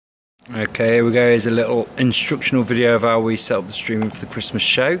Okay, here we go. Here's a little instructional video of how we set up the streaming for the Christmas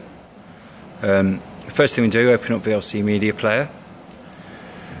show. The first thing we do, open up VLC Media Player.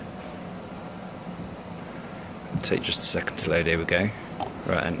 It'll take just a second to load. Here we go.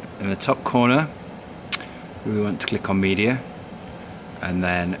 Right, and in the top corner we want to click on Media and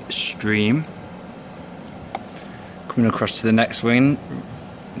then Stream. Coming across to the next window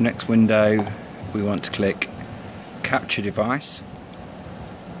we want to click Capture Device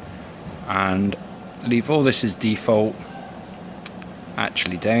and leave all this as default.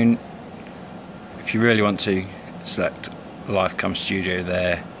 Actually don't. If you really want to, select Livecam Studio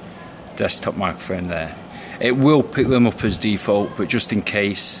there, desktop microphone there. It will pick them up as default, but just in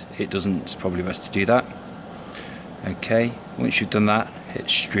case it doesn't, it's probably best to do that. Okay, once you've done that, hit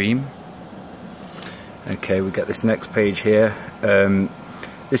Stream. Okay, we get this next page here.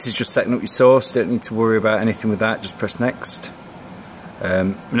 This is just setting up your source. Don't need to worry about anything with that, just press Next.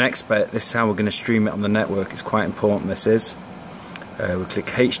 Next bit, this is how we're going to stream it on the network. It's quite important, this is. We'll click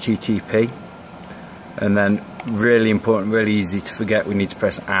HTTP, and then really important, really easy to forget, we need to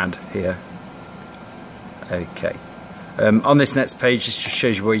press Add here. Okay. On this next page, this just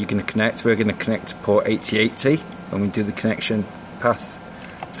shows you where you're going to connect. We're going to connect to port 8080 when we do the connection path,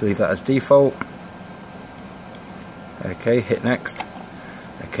 so leave that as default. Okay, hit Next.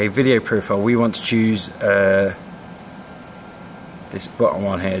 Okay, video profile, we want to choose this bottom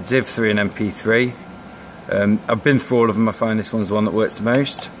one here, Div3 and MP3. I've been through all of them, I find this one's the one that works the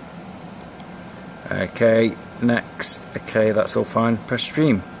most. Okay, next. Okay, that's all fine. Press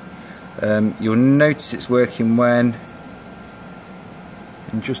Stream. You'll notice it's working when,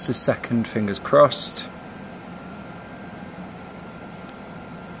 in just a second, fingers crossed.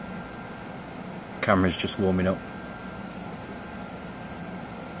 Camera's just warming up.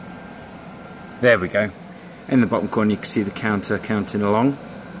 There we go. In the bottom corner you can see the counter counting along.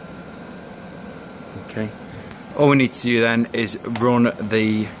 Okay. All we need to do then is run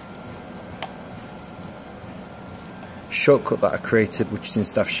the shortcut that I created, which is in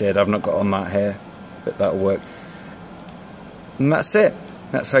Staff Shared. I've not got on that here, but that'll work. And that's it.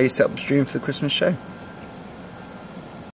 That's how you set up the stream for the Christmas show.